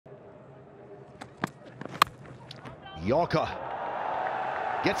Yorker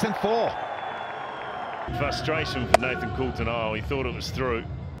gets in 4. Frustration for Nathan Coulter. Oh, he thought it was through.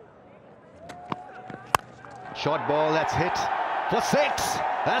 Short ball that's hit for 6.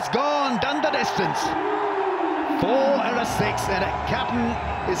 That's gone, done the distance. 4 and a 6, and a captain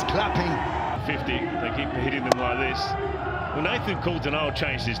is clapping. 50, they keep hitting them like this. Well, Nathan Coulter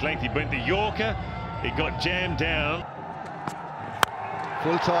changed his length. He went the Yorker, he got jammed down.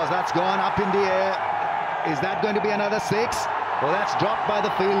 Full toss, that's gone up in the air. Is that going to be another 6? Well, that's dropped by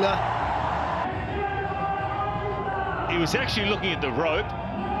the fielder. He was actually looking at the rope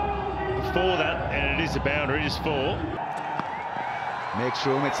before that, and it is a boundary, it is 4. Makes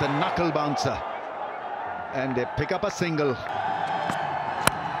room, it's a knuckle bouncer. And they pick up a single.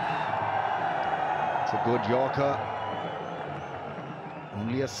 It's a good Yorker.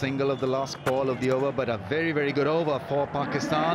 Only a single of the last ball of the over, but a very, very good over for Pakistan.